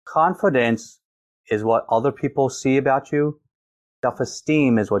confidence is what other people see about you.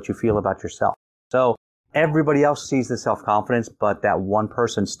 Self-esteem is what you feel about yourself. So everybody else sees the self-confidence, but that one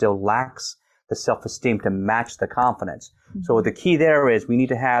person still lacks the self-esteem to match the confidence. Mm-hmm. So the key there is we need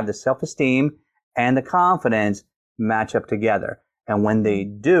to have the self-esteem and the confidence match up together. And when they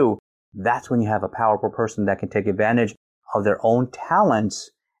do, that's when you have a powerful person that can take advantage of their own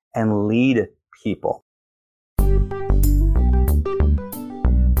talents and lead people.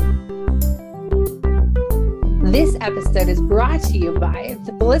 This episode is brought to you by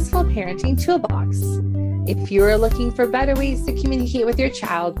the Blissful Parenting Toolbox. If you're looking for better ways to communicate with your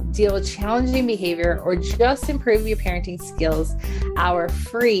child, deal with challenging behavior, or just improve your parenting skills, our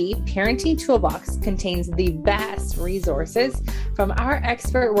free Parenting Toolbox contains the best resources from our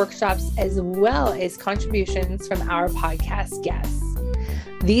expert workshops as well as contributions from our podcast guests.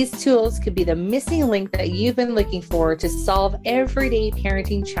 These tools could be the missing link that you've been looking for to solve everyday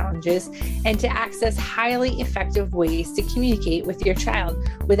parenting challenges and to access highly effective ways to communicate with your child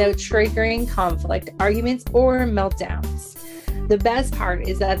without triggering conflict, arguments, or meltdowns. The best part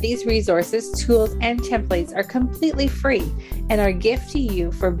is that these resources, tools, and templates are completely free and are a gift to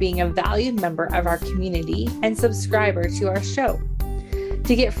you for being a valued member of our community and subscriber to our show.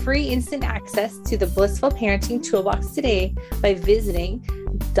 To get free instant access to the Blissful Parenting Toolbox today by visiting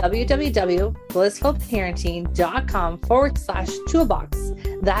www.blissfulparenting.com/toolbox.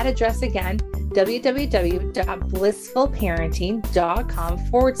 That address again,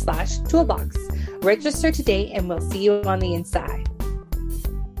 www.blissfulparenting.com/toolbox. Register today and we'll see you on the inside.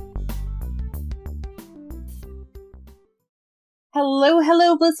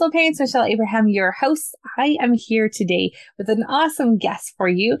 Hello, Blissful Parents. Michelle Abraham, your host. I am here today with an awesome guest for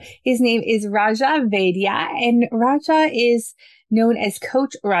you. His name is Raja Vaidya, and Raja is known as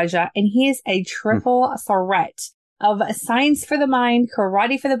Coach Raja, and he is a triple threat of science for the mind,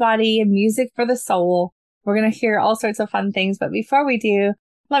 karate for the body, and music for the soul. We're going to hear all sorts of fun things, but before we do,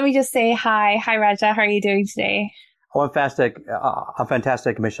 let me just say hi. Hi, Raja. How are you doing today? Oh, I'm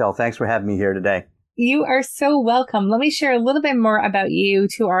fantastic, Michelle. Thanks for having me here today. You are so welcome. Let me share a little bit more about you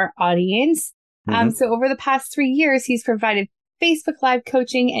to our audience. So over the past 3 years, he's provided Facebook Live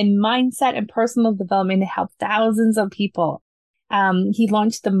coaching and mindset and personal development to help thousands of people. He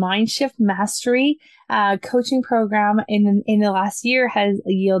launched the Mind Shift Mastery coaching program in the last year, has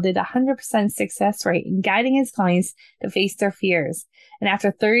yielded 100% success rate in guiding his clients to face their fears. And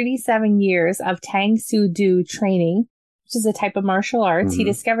after 37 years of Tang Soo Do training, which is a type of martial arts, he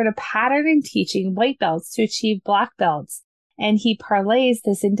discovered a pattern in teaching white belts to achieve black belts. And he parlays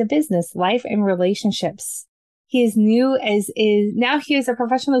this into business, life, and relationships. He is now he is a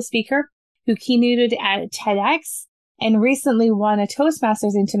professional speaker who keynoted at TEDx and recently won a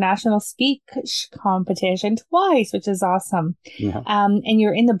Toastmasters International Speech competition twice, which is awesome. Yeah. And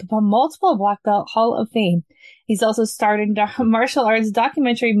you're in the multiple Black Belt Hall of Fame. He's also starred in martial arts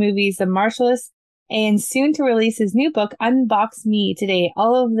documentary movies, The Martialist, and soon to release his new book, Unbox Me Today.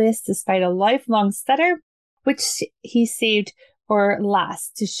 All of this despite a lifelong stutter, which he saved for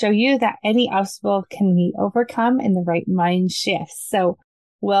last to show you that any obstacle can be overcome in the right mind shifts. So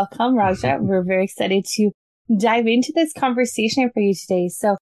welcome, Raja. We're very excited to dive into this conversation for you today.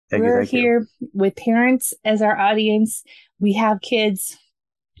 So we're here with parents as our audience. We have kids.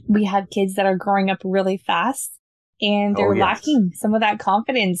 That are growing up really fast, and they're lacking some of that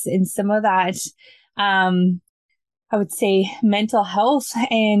confidence and some of that, I would say, mental health.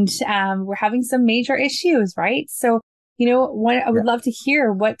 And we're having some major issues, right? So, I would love to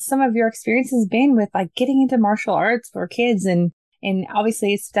hear what some of your experience has been with like getting into martial arts for kids. And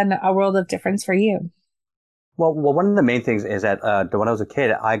obviously it's done a world of difference for you. Well, one of the main things is that when I was a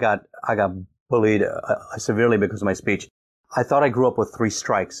kid, I got bullied severely because of my speech. I thought I grew up with 3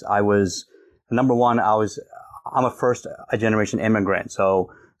 strikes. I was, number one, I'm a first generation immigrant.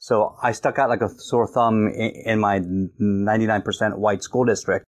 So I stuck out like a sore thumb in my 99% white school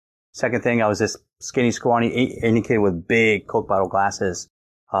district. Second thing, I was this skinny, scrawny Indian kid with big Coke bottle glasses.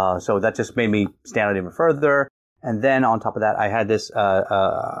 So that just made me stand out even further. And then on top of that, I had this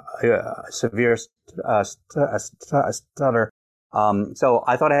severe stutter. So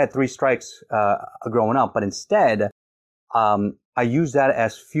I thought I had 3 strikes growing up, but instead, I used that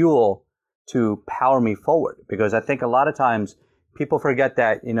as fuel to power me forward, because I think a lot of times people forget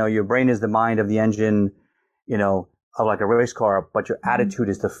that, your brain is the mind of the engine, of like a race car, but your attitude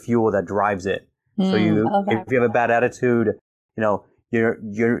is the fuel that drives it. So if you have a bad attitude,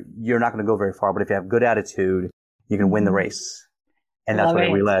 you're not going to go very far. But if you have good attitude, you can win the race. And that's what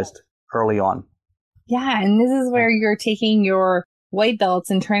I realized early on. Yeah. And this is where you're taking your white belts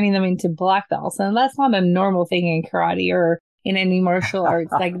and turning them into black belts. And that's not a normal thing in karate or in any martial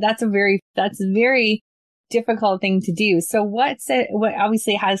arts. Like that's a very difficult thing to do. So what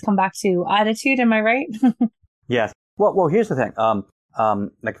obviously has come back to attitude. Am I right? Yes. Well, here's the thing.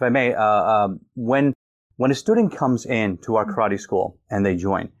 Like if I may, when a student comes in to our karate school and they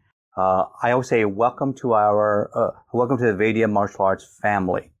join, I always say, welcome to the Vaidya martial arts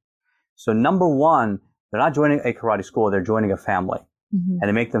family. So number one, they're not joining a karate school, they're joining a family. Mm-hmm. And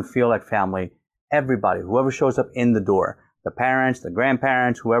to make them feel like family, everybody, whoever shows up in the door, the parents, the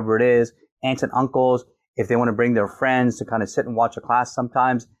grandparents, whoever it is, aunts and uncles, if they want to bring their friends to kind of sit and watch a class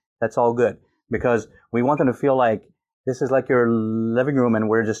sometimes, that's all good. Because we want them to feel like this is like your living room and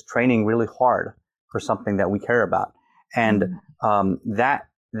we're just training really hard for something that we care about. And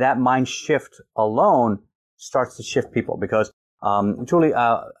that mind shift alone starts to shift people because truly,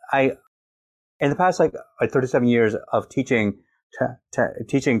 in the past like 37 years of teaching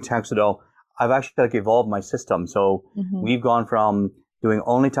Tang-Soo-Do, I've actually like evolved my system. So we've gone from doing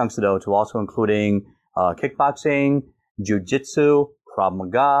only Tang-Soo-Do to also including kickboxing, jiu-jitsu, Krav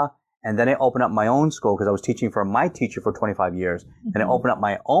Maga, and then I opened up my own school because I was teaching for my teacher for 25 years. And I opened up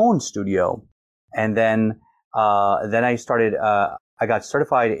my own studio, and then I started. I got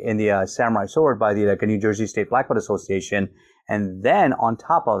certified in the samurai sword by the New Jersey State Black Belt Association. And then on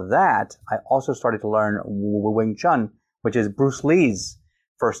top of that, I also started to learn Wing Chun, which is Bruce Lee's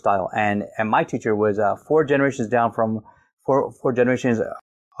first style. And my teacher was four generations down from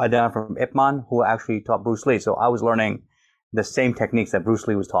Ip Man, who actually taught Bruce Lee. So I was learning the same techniques that Bruce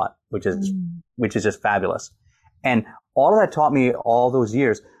Lee was taught, which is just fabulous. And all of that taught me all those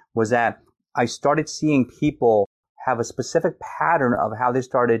years was that I started seeing people have a specific pattern of how they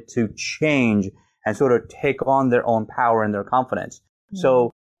started to change and sort of take on their own power and their confidence. So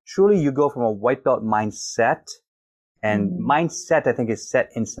truly you go from a white belt mindset, and mindset I think is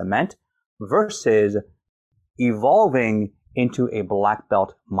set in cement, versus evolving into a black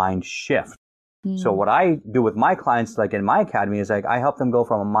belt mind shift. So what I do with my clients, like in my academy, is like I help them go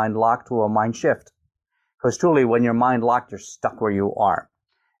from a mind lock to a mind shift. Because truly when you're mind locked, you're stuck where you are.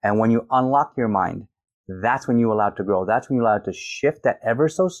 And when you unlock your mind, that's when you allow it to grow. That's when you allow it to shift that ever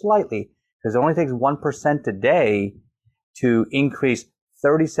so slightly. Because it only takes 1% a day to increase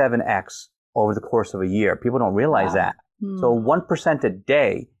 37x over the course of a year. People don't realize that. So 1% a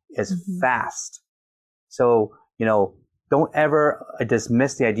day is fast. So, don't ever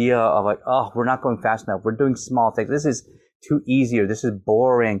dismiss the idea of like, oh, we're not going fast enough. We're doing small things. This is too easy, or this is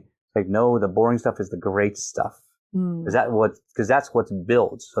boring. Like, no, the boring stuff is the great stuff. Because that's what's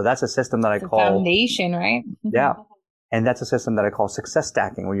built. So that's a system that I call foundation, right? Yeah. And that's a system that I call success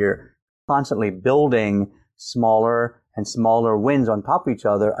stacking, where you're constantly building smaller and smaller wins on top of each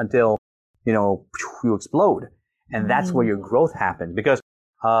other until, you explode. And that's where your growth happens. Because,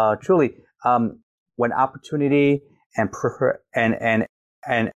 truly, when opportunity and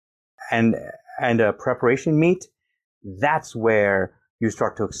preparation meet, that's where you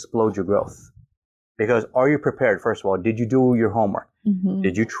start to explode your growth. Because are you prepared? First of all, did you do your homework?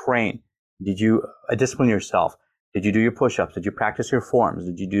 Did you train? Did you discipline yourself? Did you do your push-ups? Did you practice your forms?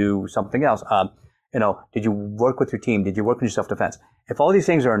 Did you do something else? Did you work with your team? Did you work on your self-defense? If all these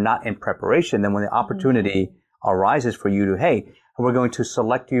things are not in preparation, then when the opportunity arises for you to, hey, we're going to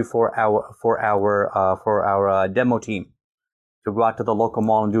select you for our demo team to go out to the local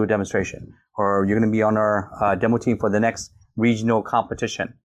mall and do a demonstration, or you're going to be on our demo team for the next regional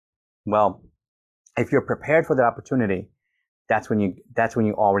competition. Well, if you're prepared for that opportunity, that's when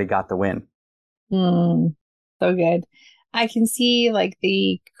you already got the win. So good. I can see like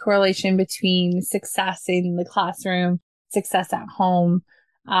the correlation between success in the classroom, success at home,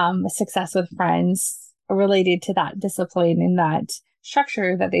 success with friends, related to that discipline and that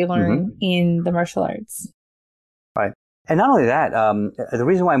structure that they learn in the martial arts. Right. And not only that, the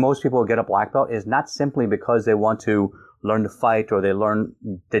reason why most people get a black belt is not simply because they want to learn to fight, or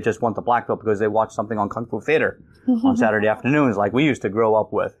they just want the black belt because they watch something on Kung Fu Theater on Saturday afternoons like we used to grow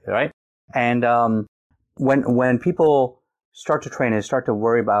up with, right? And when people start to train and start to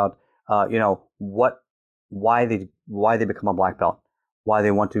worry about why they become a black belt, why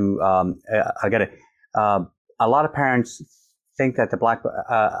they want to a lot of parents think that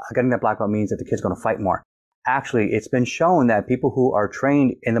getting that black belt means that the kid's going to fight more. Actually, it's been shown that people who are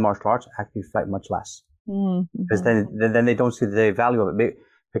trained in the martial arts actually fight much less. Because then they don't see the value of it,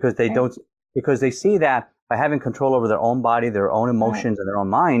 because they see that by having control over their own body, their own emotions, and their own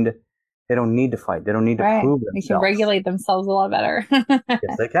mind, they don't need to fight. They don't need to prove themselves. They can regulate themselves a lot better.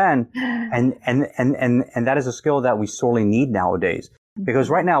 Yes, they can. And that is a skill that we sorely need nowadays. Because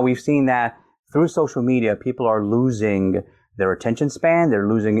right now we've seen that through social media, people are losing their attention span. They're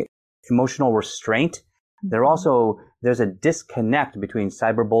losing emotional restraint. They're also there's a disconnect between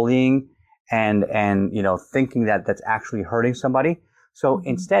cyberbullying and thinking that that's actually hurting somebody. So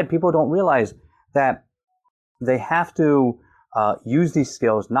instead, people don't realize that they have to use these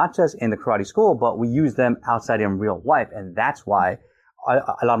skills, not just in the karate school, but we use them outside in real life. And that's why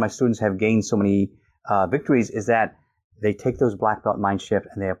a lot of my students have gained so many victories, is that they take those black belt mind shift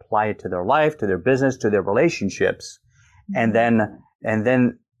and they apply it to their life, to their business, to their relationships. And then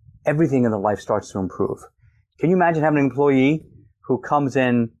everything in their life starts to improve. Can you imagine having an employee who comes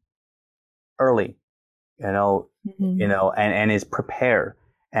in early, and is prepared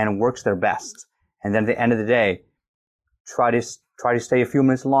and works their best, and then at the end of the day, try to stay a few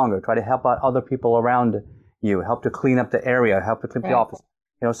minutes longer, try to help out other people around you, help to clean up the area, help to clean up the office,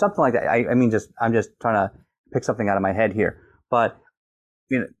 something like that. I'm just trying to pick something out of my head here, but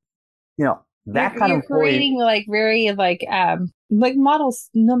that kind of employee, creating very model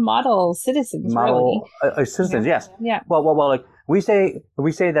citizens, model citizens, yes. Yeah. Well, we say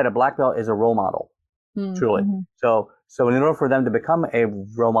that a black belt is a role model, truly. So in order for them to become a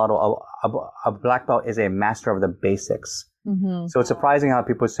role model, a black belt is a master of the basics. So it's surprising how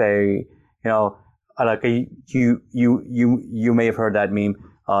people say, you may have heard that meme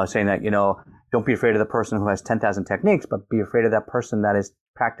saying that, don't be afraid of the person who has 10,000 techniques, but be afraid of that person that has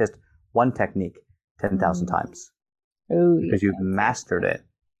practiced one technique 10,000 times. Because you've mastered it.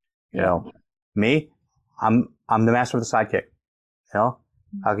 Me, I'm the master of the sidekick.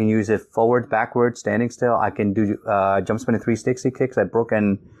 I can use it forward, backward, standing still. I can do jump spin and 360 kicks. I've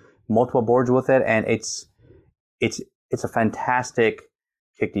broken multiple boards with it, and it's a fantastic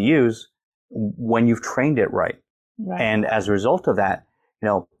kick to use when you've trained it right. And as a result of that,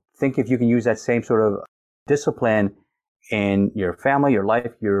 think if you can use that same sort of discipline in your family, your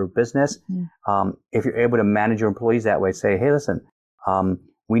life, your business. If you're able to manage your employees that way, say, hey, listen,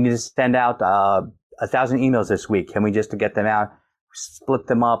 we need to send out 1,000 emails this week. Can we just to get them out, split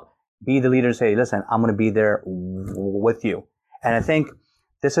them up, be the leader and say, listen, I'm going to be there with you. And I think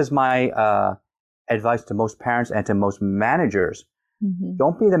this is my advice to most parents and to most managers.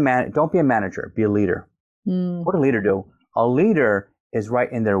 Don't be a manager, be a leader. What do a leader do? A leader is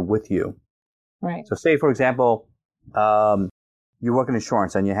right in there with you. Right. So say, for example, you work in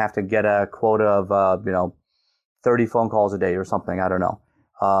insurance and you have to get a quota of, 30 phone calls a day or something. I don't know.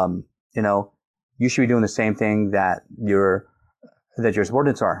 You should be doing the same thing that your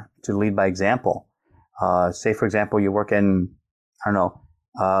subordinates are, to lead by example. Say, for example, you work in, I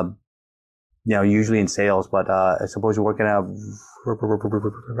don't know, usually in sales, but suppose you work in a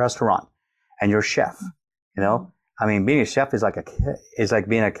restaurant and you're a chef, being a chef is like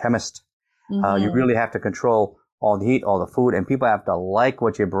being a chemist. You really have to control all the heat, all the food, and people have to like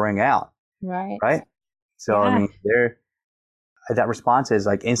what you bring out. Right. So, that response is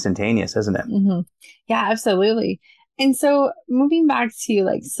like instantaneous, isn't it? Yeah, absolutely. And so moving back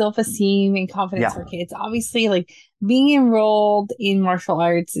to self-esteem and confidence for kids, obviously being enrolled in martial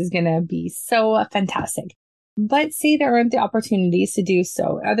arts is going to be so fantastic. But say there aren't the opportunities to do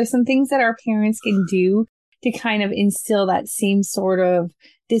so. Are there some things that our parents can do to kind of instill that same sort of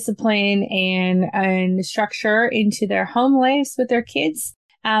discipline and structure into their home lives with their kids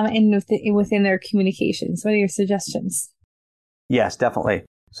and within their communications? What are your suggestions? Yes, definitely.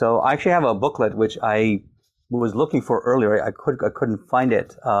 So I actually have a booklet which I was looking for earlier. I couldn't find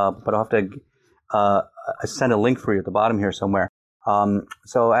it, but I'll have to send a link for you at the bottom here somewhere.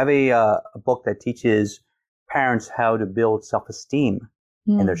 So I have a book that teaches parents how to build self-esteem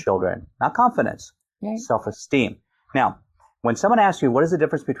in their children, not confidence, self-esteem. Now, when someone asks you, what is the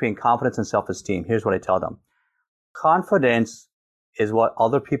difference between confidence and self-esteem? Here's what I tell them. Confidence is what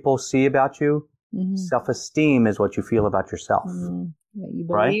other people see about you. Self-esteem is what you feel about yourself. What you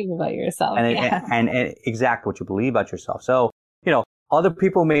believe about yourself. And exactly what you believe about yourself. So, other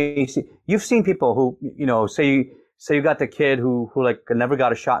people may see, you've seen people who, say you got the kid who never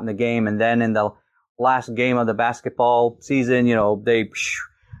got a shot in the game, and then in the last game of the basketball season, they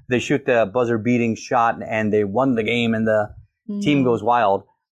shoot the buzzer beating shot and they won the game and the team goes wild.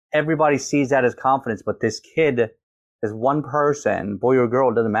 Everybody sees that as confidence, but this kid, this one person, boy or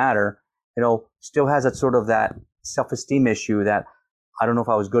girl, it doesn't matter, still has that self-esteem issue that I don't know if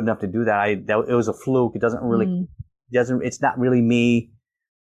I was good enough to do that. It was a fluke. It doesn't really, it's not really me,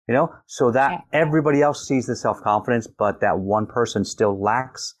 so that everybody else sees the self-confidence, but that one person still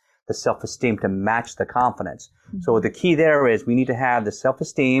lacks the self-esteem to match the confidence. So the key there is we need to have the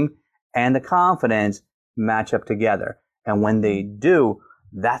self-esteem and the confidence match up together. And when they do,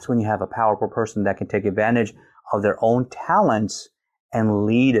 that's when you have a powerful person that can take advantage of their own talents and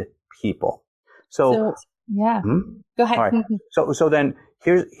lead people. So go ahead. All right. So then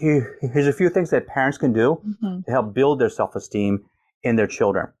here's a few things that parents can do to help build their self-esteem in their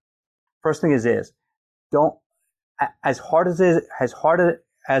children. First thing is don't, as hard as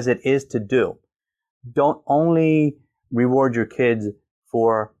it is to do, don't only reward your kids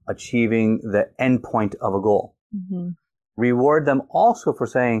for achieving the end point of a goal. Reward them also for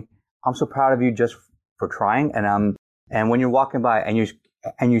saying, I'm so proud of you just for trying. And when you're walking by and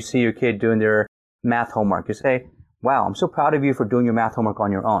you see your kid doing their math homework, you say, wow, I'm so proud of you for doing your math homework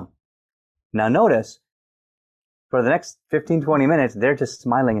on your own. Now notice, for the next 15, 20 minutes, they're just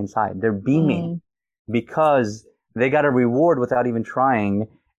smiling inside. They're beaming because they got a reward without even trying.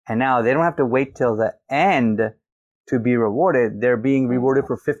 And now they don't have to wait till the end to be rewarded. They're being rewarded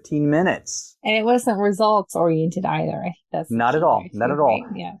for 15 minutes. And it wasn't results oriented either. I think that's not at all. Not at all. Right?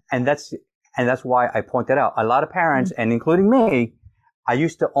 Yeah. And that's why I point that out. A lot of parents, and including me, I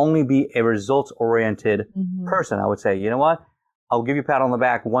used to only be a results oriented person. I would say, you know what? I'll give you a pat on the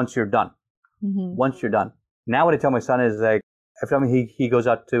back once you're done. Once you're done. Now what I tell my son is like, every time he goes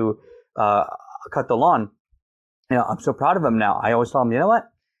out to cut the lawn, you know, I'm so proud of him now. I always tell him, you know what?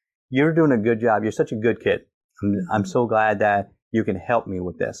 You're doing a good job. You're such a good kid. I'm so glad that you can help me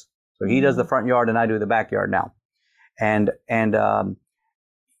with this. So he does the front yard and I do the backyard now. And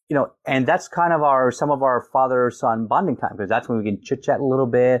you know, and that's kind of some of our father-son bonding time, because that's when we can chit-chat a little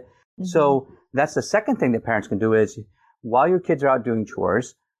bit. So that's the second thing that parents can do is, while your kids are out doing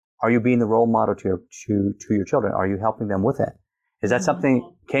chores, are you being the role model to your children? Are you helping them with it? Is that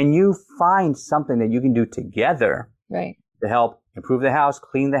something, can you find something that you can do together to help improve the house,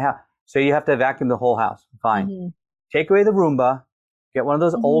 clean the house? So you have to vacuum the whole house. Fine. Take away the Roomba, get one of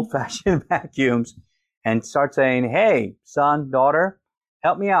those old-fashioned vacuums, and start saying, hey, son, daughter,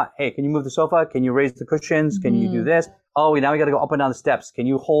 help me out. Hey, can you move the sofa? Can you raise the cushions? Can you do this? Oh, now we got to go up and down the steps. Can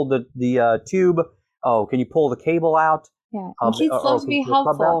you hold the tube? Oh, can you pull the cable out? Yeah, and kids love to be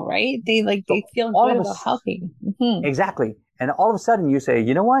helpful, right? They feel good about helping. Exactly. And all of a sudden you say,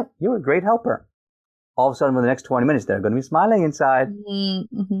 you know what? You're a great helper. All of a sudden, for the next 20 minutes, they're going to be smiling inside. So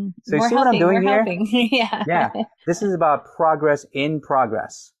you see what I'm doing here? Yeah. This is about progress in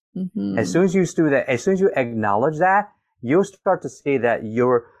progress. As soon as you do that, as soon as you acknowledge that, you'll start to see that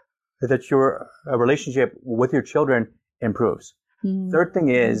your relationship with your children improves. Third thing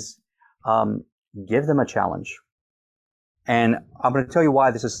is, give them a challenge. And I'm going to tell you why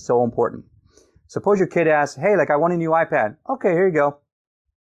this is so important. Suppose your kid asks, hey, I want a new iPad. Okay, here you go.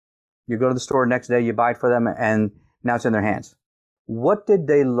 You go to the store next day, you buy it for them, and now it's in their hands. What did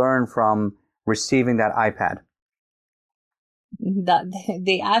they learn from receiving that iPad?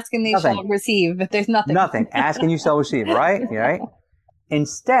 They ask and they shall receive, but there's nothing. Nothing. Ask and you shall receive, right? Right?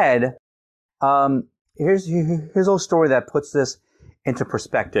 Instead, here's a little story that puts this into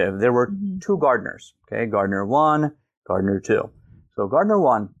perspective. There were two gardeners, okay? Gardener 1, Gardener 2. So Gardener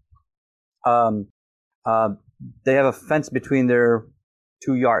 1, they have a fence between their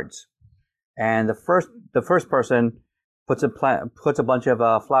 2 yards. And the first person puts a bunch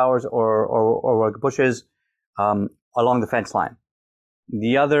of flowers or bushes along the fence line.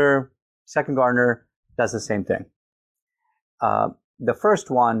 The second gardener does the same thing. The first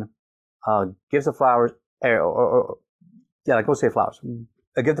one gives the flowers, flowers.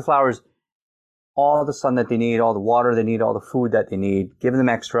 Give the flowers all the sun that they need, all the water they need, all the food that they need. Give them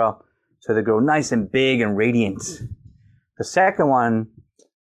extra so they grow nice and big and radiant. The second one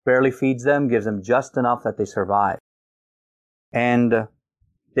barely feeds them, gives them just enough that they survive. And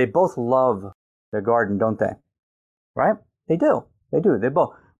they both love their garden, don't they? Right? They do. They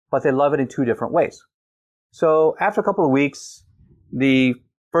both. But they love it in 2 different ways. So after a couple of weeks, the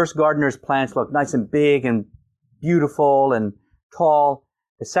first gardener's plants look nice and big and beautiful and tall.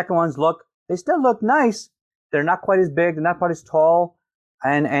 The second ones they still look nice. They're not quite as big, they're not quite as tall,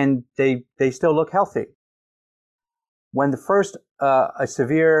 and they still look healthy. When the first a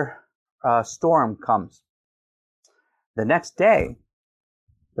severe storm comes, the next day,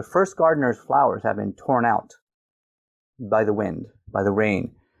 the first gardener's flowers have been torn out by the wind, by the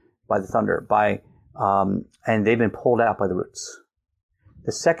rain, by the thunder, and they've been pulled out by the roots.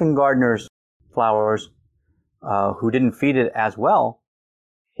 The second gardener's flowers, who didn't feed it as well,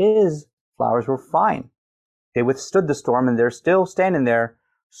 his flowers were fine. They withstood the storm and they're still standing there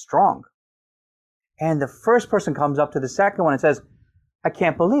strong. And the first person comes up to the second one and says, I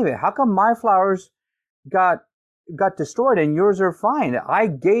can't believe it. How come my flowers got destroyed and yours are fine? I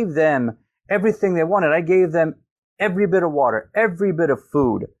gave them everything they wanted. I gave them every bit of water, every bit of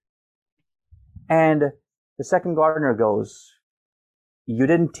food. And the second gardener goes, you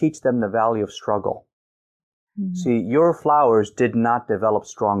didn't teach them the value of struggle. See, your flowers did not develop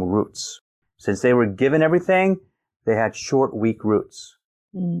strong roots. Since they were given everything, they had short, weak roots.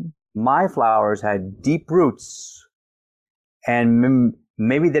 Mm. My flowers had deep roots, and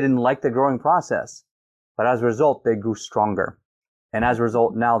maybe they didn't like the growing process, but as a result, they grew stronger. And as a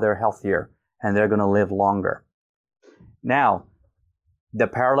result, now they're healthier and they're going to live longer. Now, the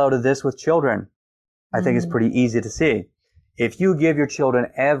parallel to this with children, I think is pretty easy to see. If you give your children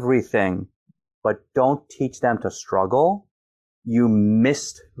everything, but don't teach them to struggle, you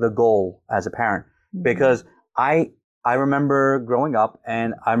missed the goal as a parent. Because I remember growing up,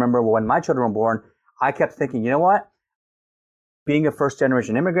 and I remember when my children were born, I kept thinking, you know what? Being a first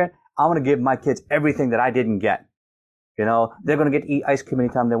generation immigrant, I want to give my kids everything that I didn't get. You know, they're going to get to eat ice cream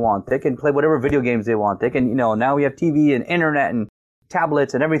anytime they want. They can play whatever video games they want. They can, you know, now we have TV and internet and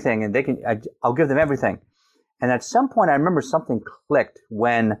tablets and everything, and I'll give them everything. And at some point, I remember something clicked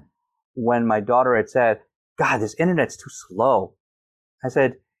when my daughter had said, God, this internet's too slow. I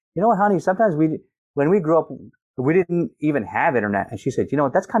said, you know what, honey, sometimes when we grew up, we didn't even have internet. And she said, you know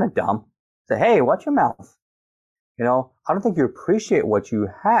what, that's kind of dumb. I said, hey, watch your mouth. You know, I don't think you appreciate what you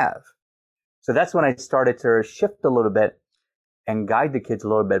have. So that's when I started to shift a little bit and guide the kids a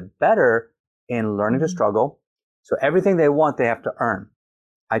little bit better in learning to struggle. So everything they want, they have to earn.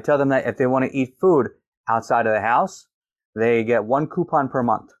 I tell them that if they want to eat food outside of the house, they get 1 coupon per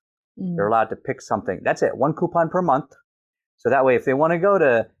month. They're allowed to pick something. That's it, 1 coupon per month. So that way, if they want to go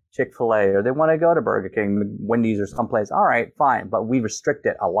to Chick-fil-A or they want to go to Burger King, Wendy's or someplace, all right, fine. But we restrict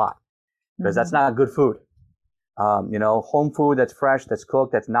it a lot because that's not good food. You know, home food that's fresh, that's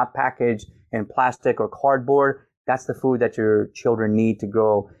cooked, that's not packaged in plastic or cardboard. That's the food that your children need to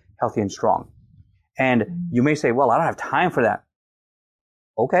grow healthy and strong. And you may say, well, I don't have time for that.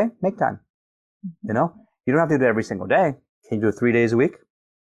 Okay, make time. You know, you don't have to do it every single day. Can you do it 3 days a week?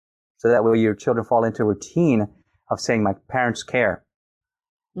 So that way your children fall into a routine of saying, my parents care,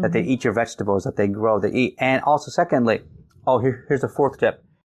 that they eat your vegetables, that they grow, they eat. And also, secondly, here's the fourth tip.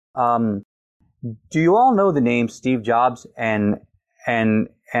 Do you all know the names Steve Jobs and Bill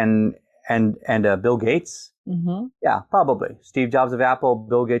Gates? Yeah, probably. Steve Jobs of Apple,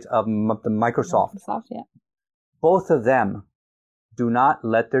 Bill Gates of Microsoft. Yeah. Both of them do not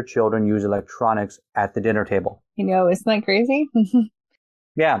let their children use electronics at the dinner table. You know, isn't that crazy?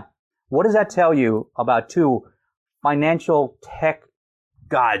 Yeah. What does that tell you about two financial tech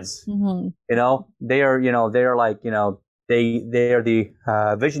gods? You know, they are like, you know, they are the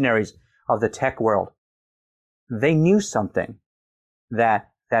visionaries of the tech world. They knew something, that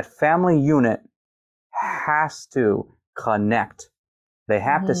family unit has to connect. They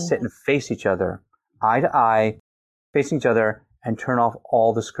have to sit and face each other, eye to eye, facing each other, and turn off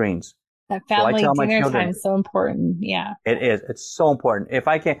all the screens. That family dinner time is so important. Yeah. It is. It's so important. If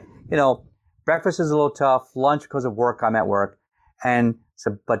I can, you know, breakfast is a little tough, lunch because of work, I'm at work.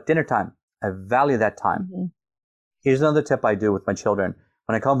 But dinner time, I value that time. Here's another tip I do with my children.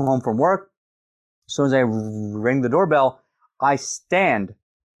 When I come home from work, as soon as I ring the doorbell, I stand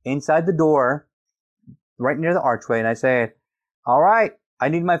inside the door right near the archway and I say, all right, I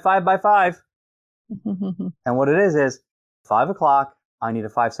need my 5x5. And what it is 5 o'clock, I need a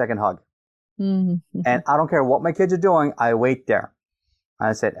 5-second hug. And I don't care what my kids are doing, I wait there.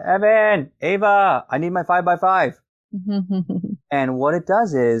 I said, Evan, Ava, I need my 5x5. And what it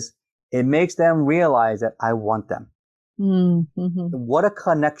does is it makes them realize that I want them. What a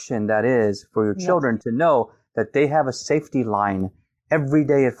connection that is for your children to know that they have a safety line every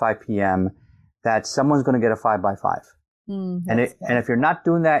day at 5 p.m. that someone's going to get a 5x5. And if you're not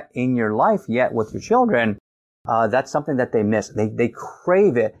doing that in your life yet with your children, that's something that they miss. They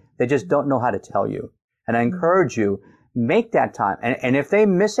crave it. They just don't know how to tell you. And I encourage you, make that time. And if they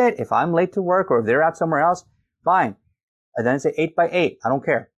miss it, if I'm late to work or if they're out somewhere else, fine. And then say 8x8. I don't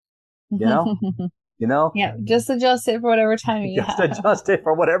care. You know? You know? Yeah, just adjust it for whatever time you have. Just adjust it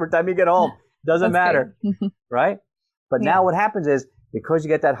for whatever time you get home. Doesn't matter. Right? But now what happens is, because you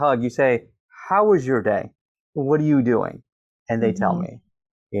get that hug, you say, how was your day? What are you doing? And they tell me,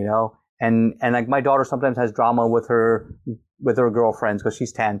 you know? And like my daughter sometimes has drama with her girlfriends because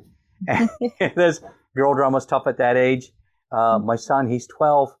she's 10. And this girl drama's tough at that age. My son, he's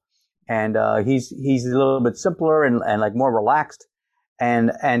 12, and he's a little bit simpler and like more relaxed.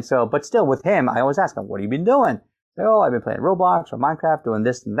 And so, but still with him, I always ask him, what have you been doing? Oh, I've been playing Roblox or Minecraft, doing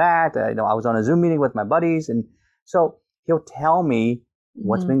this and that. You know, I was on a Zoom meeting with my buddies. And so he'll tell me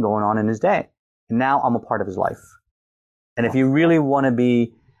what's been going on in his day. And now I'm a part of his life. And if you really want to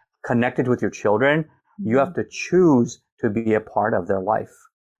be connected with your children, you have to choose to be a part of their life.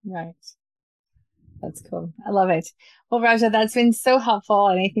 Right. That's cool. I love it. Well, Raja, that's been so helpful.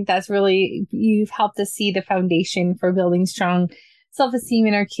 And I think that's really, you've helped us see the foundation for building strong self-esteem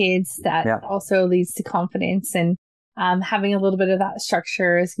in our kids that also leads to confidence. And having a little bit of that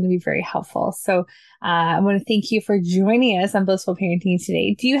structure is going to be very helpful. So I want to thank you for joining us on Blissful Parenting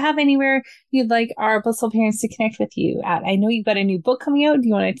today. Do you have anywhere you'd like our Blissful parents to connect with you at? I know you've got a new book coming out. Do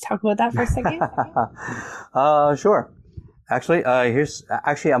you want to talk about that for a second? Sure. Actually,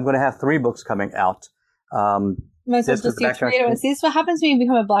 I'm going to have 3 books coming out. Might as well just do 3 at once. This is what happens when you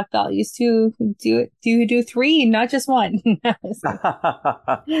become a black belt. You used to do 3, not just 1.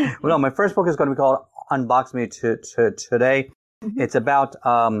 Well, no, my first book is going to be called Unbox Me Today. Mm-hmm. It's about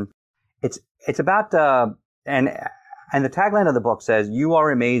and the tagline of the book says, "You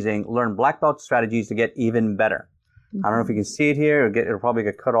are amazing. Learn black belt strategies to get even better." Mm-hmm. I don't know if you can see it here. It'll probably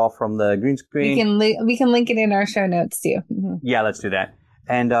get cut off from the green screen. We can link it in our show notes too. Mm-hmm. Yeah, let's do that.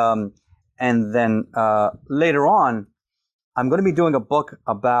 And then later on, I'm going to be doing a book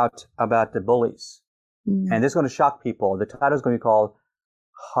about the bullies. Mm-hmm. And this is going to shock people. The title is going to be called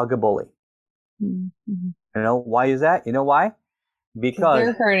Hug a Bully. Mm-hmm. You know, why is that? You know why? Because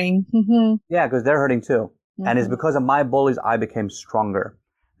they're hurting. Mm-hmm. Yeah, because they're hurting too. Mm-hmm. And it's because of my bullies I became stronger.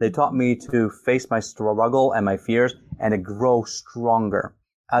 They taught me to face my struggle and my fears and to grow stronger.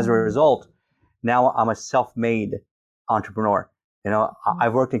 As a result, now I'm a self-made entrepreneur. You know,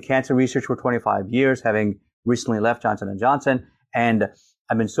 I've worked in cancer research for 25 years, having recently left Johnson & Johnson. And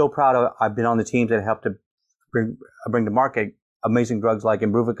I've been so proud of, I've been on the teams that helped to bring to market amazing drugs like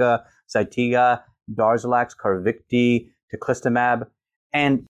Imbruvica, Zytiga, Darzalex, Carvykti, Teclistamab.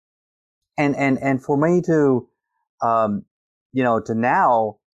 And for me to, to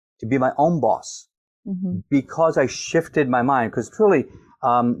be my own boss, mm-hmm. because I shifted my mind, because truly,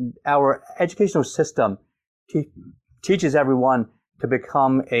 our educational system teaches everyone to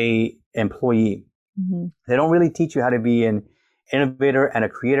become a employee. Mm-hmm. They don't really teach you how to be an innovator and a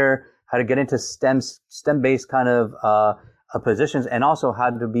creator, how to get into STEM-based kind of positions, and also how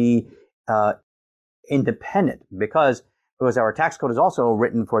to be independent, because our tax code is also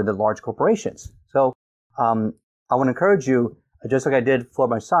written for the large corporations. So I want to encourage you, just like I did for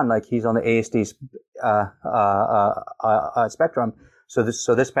my son, like he's on the ASD spectrum. So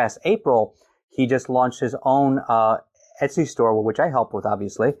this past April, he just launched his own Etsy store, which I help with,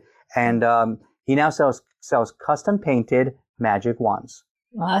 obviously, and he now sells custom painted magic wands.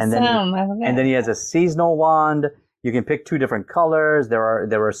 Awesome! And then he has a seasonal wand. You can pick 2 different colors. There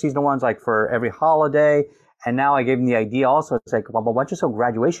are seasonal ones like for every holiday. And now I gave him the idea also. It's like, well, why don't you sell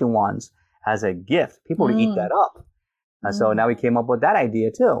graduation wands as a gift? People would eat that up. So now he came up with that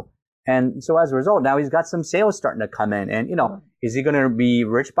idea too. And so as a result, now he's got some sales starting to come in. And, is he going to be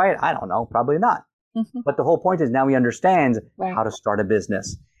rich by it? I don't know. Probably not. Mm-hmm. But the whole point is now he understands how to start a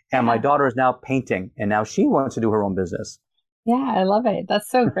business. And my daughter is now painting, and now she wants to do her own business. Yeah, I love it. That's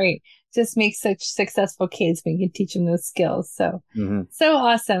so great. Just make such successful kids when you can teach them those skills. So, So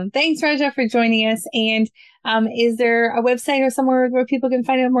awesome. Thanks, Raja, for joining us. And is there a website or somewhere where people can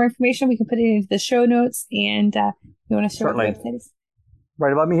find out more information? We can put it into the show notes. And you want to share what the website is?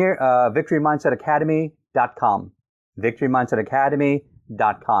 Right above me here, victorymindsetacademy.com.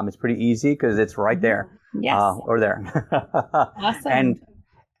 victorymindsetacademy.com. It's pretty easy because it's right there. Yes. Or there. Awesome.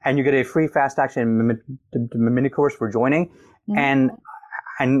 And you get a free fast action mini course for joining. Mm-hmm.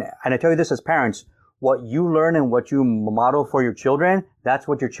 And I tell you this as parents, what you learn and what you model for your children, that's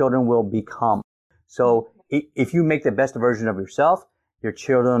what your children will become. So if you make the best version of yourself, your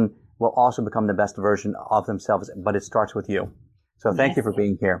children will also become the best version of themselves, but it starts with you. So thank you for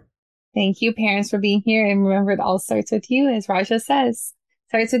being here. Thank you, parents, for being here. And remember, it all starts with you, as Raja says.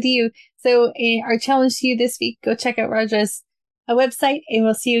 Starts with you. So our challenge to you this week, go check out Raja's website, and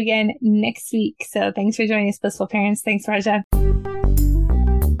we'll see you again next week. So thanks for joining us, Blissful Parents. Thanks, Raja.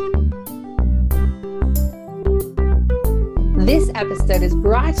 This episode is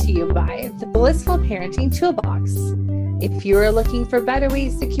brought to you by the Blissful Parenting Toolbox. If you're looking for better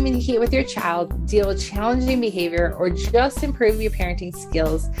ways to communicate with your child, deal with challenging behavior, or just improve your parenting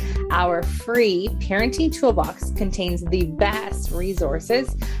skills, our free parenting toolbox contains the best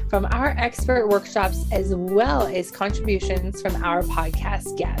resources from our expert workshops, as well as contributions from our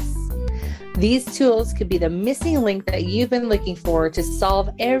podcast guests. These tools could be the missing link that you've been looking for to solve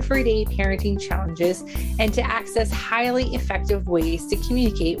everyday parenting challenges and to access highly effective ways to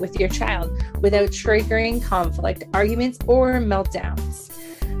communicate with your child without triggering conflict, arguments, or meltdowns.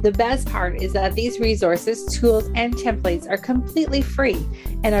 The best part is that these resources, tools, and templates are completely free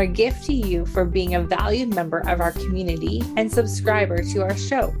and are a gift to you for being a valued member of our community and subscriber to our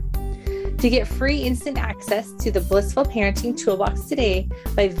show. To get free instant access to the Blissful Parenting Toolbox today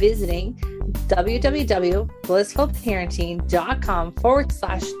by visiting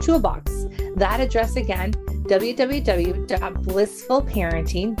www.blissfulparenting.com/toolbox. That address again,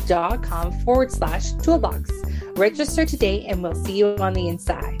 www.blissfulparenting.com/toolbox. Register today and we'll see you on the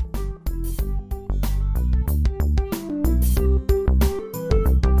inside.